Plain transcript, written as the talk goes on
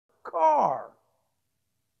car.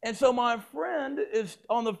 And so my friend is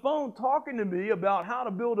on the phone talking to me about how to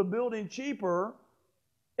build a building cheaper.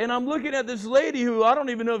 And I'm looking at this lady who I don't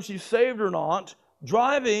even know if she's saved or not,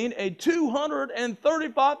 driving a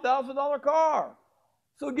 $235,000 car.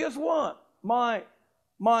 So guess what? My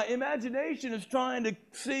imagination is trying to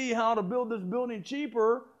see how to build this building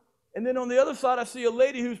cheaper. And then on the other side, I see a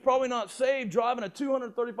lady who's probably not saved driving a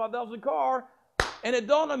 $235,000 car. And it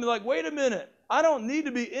dawned on me like, wait a minute. I don't need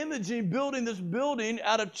to be imaging building this building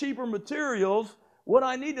out of cheaper materials. What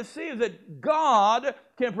I need to see is that God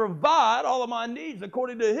can provide all of my needs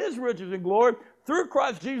according to His riches and glory through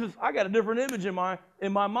Christ Jesus. I got a different image in my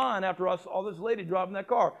mind after I saw this lady driving that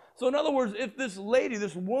car. So in other words, if this lady,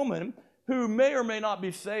 this woman, who may or may not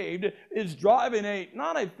be saved, is driving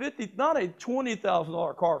not a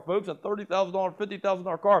 $20,000 car, folks, a $30,000,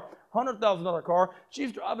 $50,000 car, $100,000 car.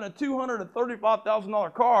 She's driving a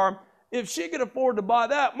 $235,000 car. If she could afford to buy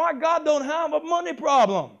that, my God don't have a money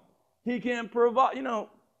problem. He can provide. You know,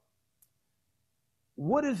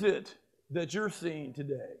 what is it that you're seeing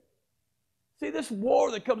today? See, this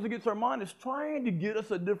war that comes against our mind is trying to get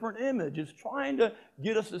us a different image. It's trying to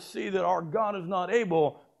get us to see that our God is not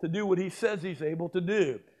able to do what He says He's able to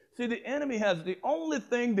do. See, the only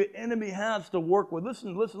thing the enemy has to work with,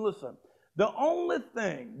 listen. The only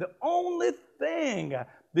thing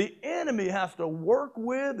the enemy has to work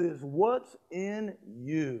with is what's in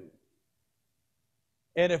you.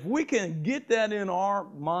 And if we can get that in our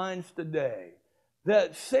minds today,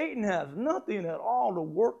 that Satan has nothing at all to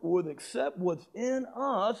work with except what's in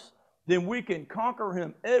us, then we can conquer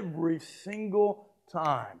him every single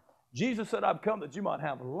time. Jesus said, I've come that you might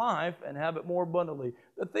have life and have it more abundantly.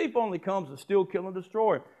 The thief only comes to steal, kill, and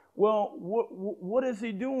destroy. Well, what is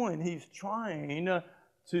he doing? He's trying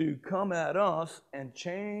to come at us and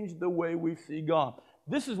change the way we see God.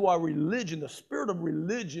 This is why religion, the spirit of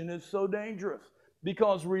religion, is so dangerous.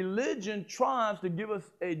 Because religion tries to give us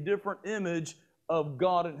a different image of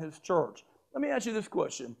God and His church. Let me ask you this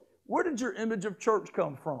question. Where did your image of church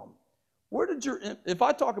come from? If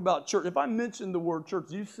I talk about church, if I mention the word church,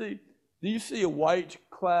 do you see a white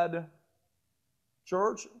clad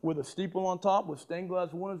church with a steeple on top, with stained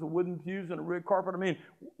glass windows, and wooden pews, and a red carpet? I mean,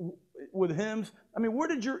 with hymns. I mean, where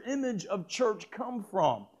did your image of church come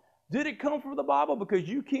from? Did it come from the Bible? Because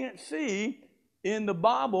you can't see in the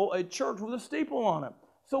Bible a church with a steeple on it.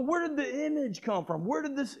 So where did the image come from? Where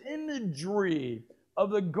did this imagery of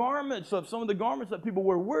the garments, of some of the garments that people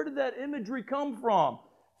wear, where did that imagery come from?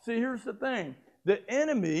 See, here's the thing. The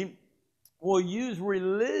enemy will use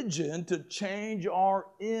religion to change our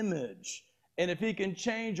image. And if he can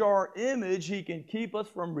change our image, he can keep us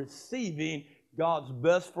from receiving God's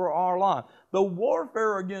best for our life. The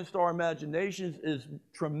warfare against our imaginations is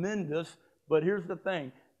tremendous, but here's the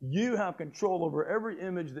thing. You have control over every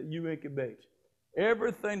image that you incubate.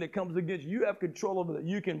 Everything that comes against you, you have control over that.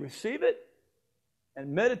 You can receive it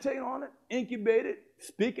and meditate on it, incubate it,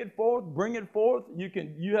 speak it forth, bring it forth.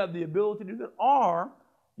 You have the ability to do that. Or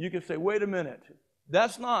you can say, wait a minute,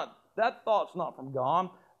 that thought's not from God.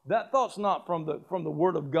 That thought's not from the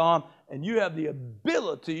Word of God. And you have the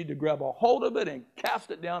ability to grab a hold of it and cast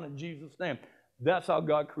it down in Jesus' name. That's how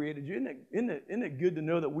God created you. Isn't it good to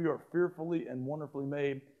know that we are fearfully and wonderfully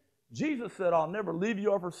made? Jesus said, I'll never leave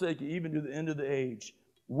you or forsake you, even to the end of the age.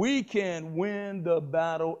 We can win the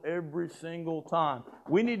battle every single time.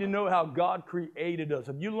 We need to know how God created us.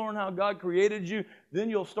 If you learn how God created you, then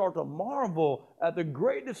you'll start to marvel at the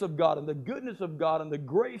greatness of God and the goodness of God and the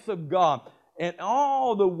grace of God and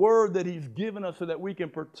all the word that He's given us so that we can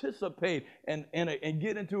participate and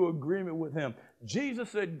get into agreement with Him. Jesus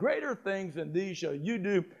said, greater things than these shall you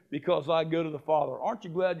do because I go to the Father. Aren't you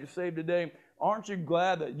glad you're saved today? Aren't you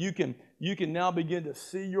glad that you can now begin to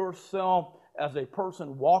see yourself as a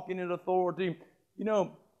person walking in authority? You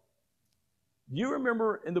know, do you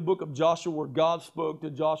remember in the book of Joshua where God spoke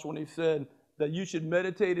to Joshua and He said that you should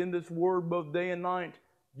meditate in this word both day and night?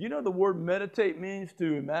 Do you know the word meditate means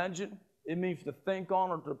to imagine? It means to think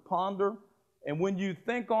on or to ponder. And when you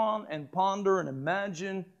think on and ponder and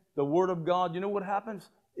imagine the Word of God, you know what happens?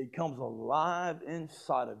 It comes alive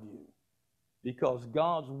inside of you. Because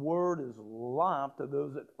God's Word is life to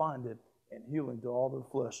those that find it and healing to all their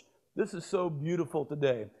flesh. This is so beautiful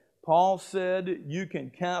today. Paul said you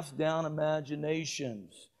can cast down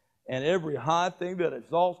imaginations and every high thing that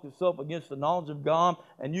exalts itself against the knowledge of God,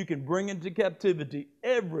 and you can bring into captivity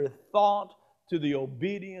every thought to the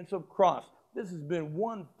obedience of Christ. This has been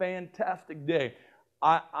one fantastic day.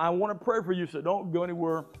 I want to pray for you, so don't go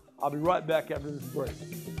anywhere. I'll be right back after this break.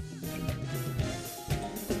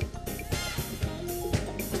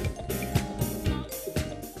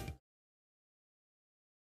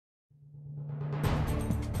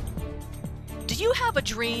 Do you have a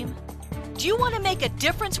dream? Do you want to make a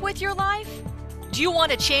difference with your life? Do you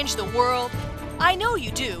want to change the world? I know you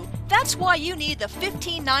do. That's why you need the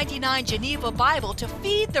 $15.99 Geneva Bible to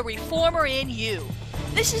feed the reformer in you.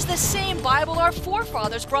 This is the same Bible our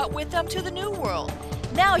forefathers brought with them to the New World.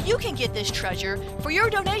 Now you can get this treasure for your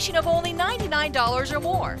donation of only $99 or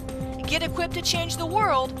more. Get equipped to change the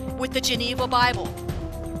world with the Geneva Bible.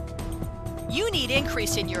 You need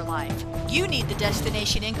increase in your life. You need the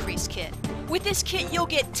Destination Increase Kit. With this kit, you'll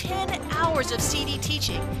get 10 hours of CD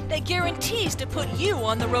teaching that guarantees to put you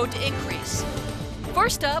on the road to increase.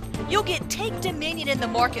 First up, you'll get Take Dominion in the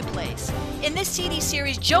Marketplace. In this CD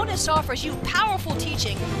series, Jonas offers you powerful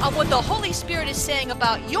teaching on what the Holy Spirit is saying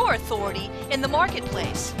about your authority in the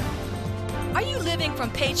marketplace. Are you living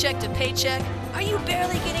from paycheck to paycheck? Are you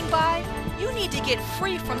barely getting by? You need to get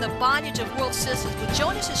free from the bondage of world systems with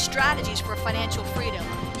Jonas's strategies for financial freedom.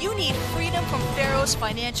 You need freedom from Pharaoh's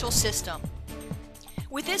financial system.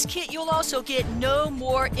 With this kit, you'll also get no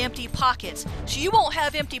more empty pockets, so you won't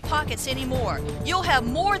have empty pockets anymore. You'll have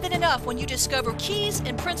more than enough when you discover keys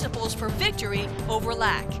and principles for victory over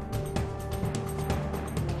lack.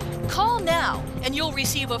 Call now and you'll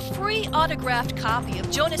receive a free autographed copy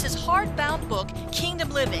of Jonas's hardbound book, Kingdom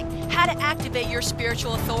Living: How to Activate Your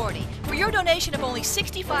Spiritual Authority, for your donation of only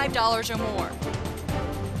 $65 or more.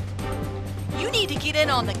 You need to get in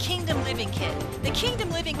on the Kingdom Living Kit. The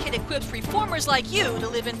Kingdom Living Kit equips reformers like you to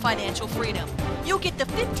live in financial freedom. You'll get the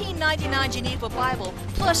 $15.99 Geneva Bible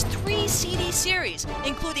plus 3 CD series,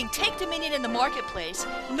 including Take Dominion in the Marketplace,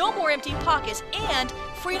 No More Empty Pockets, and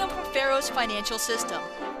Freedom from Pharaoh's Financial System.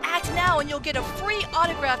 Act now and you'll get a free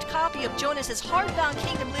autographed copy of Jonas's hardbound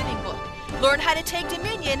Kingdom Living book. Learn how to take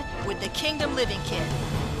dominion with the Kingdom Living Kit.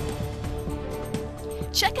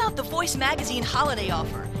 Check out the Voice Magazine holiday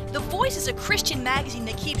offer. The Voice is a Christian magazine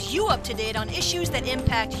that keeps you up to date on issues that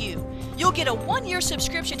impact you. You'll get a 1-year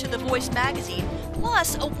subscription to The Voice magazine,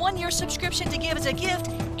 plus a 1-year subscription to give as a gift,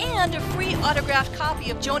 and a free autographed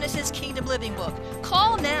copy of Jonas's Kingdom Living book.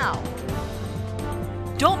 Call now.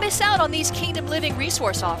 Don't miss out on these Kingdom Living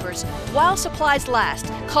resource offers while supplies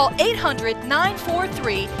last. Call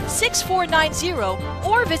 800-943-6490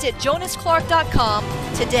 or visit jonasclark.com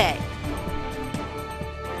today.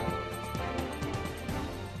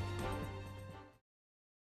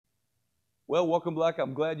 Well, welcome back.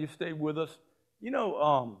 I'm glad you stayed with us. You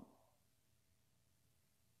know,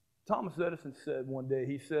 Thomas Edison said one day,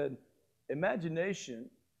 he said, imagination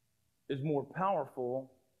is more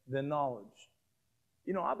powerful than knowledge.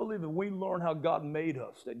 You know, I believe that we learn how God made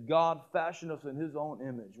us, that God fashioned us in His own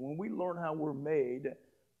image. When we learn how we're made,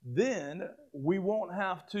 then we won't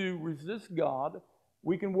have to resist God.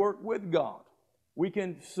 We can work with God. We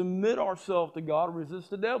can submit ourselves to God, resist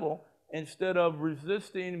the devil, instead of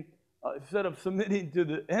submitting to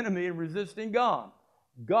the enemy and resisting God.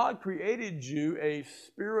 God created you a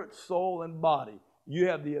spirit, soul, and body. You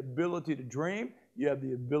have the ability to dream. You have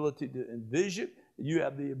the ability to envision. You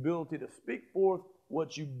have the ability to speak forth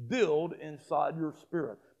what you build inside your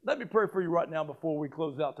spirit. Let me pray for you right now before we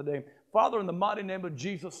close out today. Father, in the mighty name of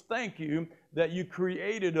Jesus, thank you that you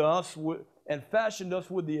created us and fashioned us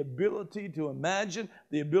with the ability to imagine,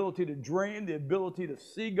 the ability to dream, the ability to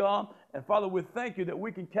see God. And Father, we thank you that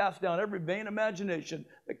we can cast down every vain imagination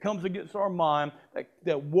that comes against our mind,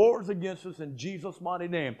 that wars against us in Jesus' mighty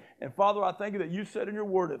name. And Father, I thank you that you said in your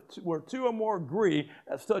word, where 2 or more agree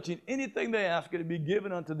as touching anything they ask, it to be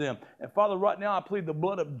given unto them. And Father, right now I plead the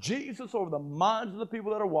blood of Jesus over the minds of the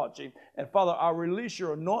people that are watching. And Father, I release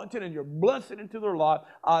your anointing and your blessing into their life.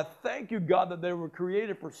 I thank you, God, that they were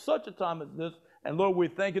created for such a time as this. And Lord, we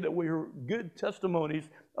thank you that we are good testimonies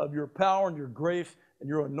of your power and your grace and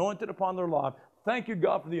your anointed upon their life. Thank you,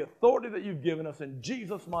 God, for the authority that you've given us in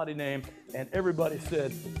Jesus' mighty name. And everybody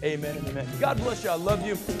said amen and amen. God bless you. I love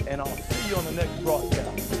you. And I'll see you on the next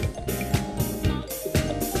broadcast.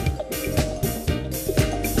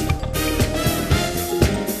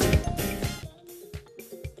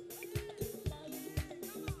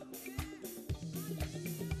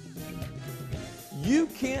 You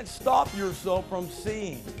can't stop yourself from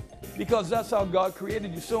seeing, because that's how God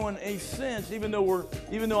created you. So in a sense, even though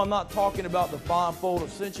I'm not talking about the fivefold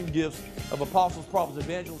ascension gifts of apostles, prophets,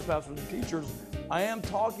 evangelists, pastors, and teachers, I am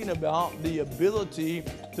talking about the ability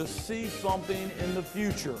to see something in the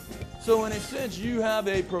future. So in a sense, you have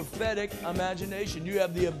a prophetic imagination. You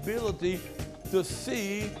have the ability to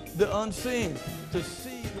see the unseen, to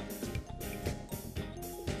see the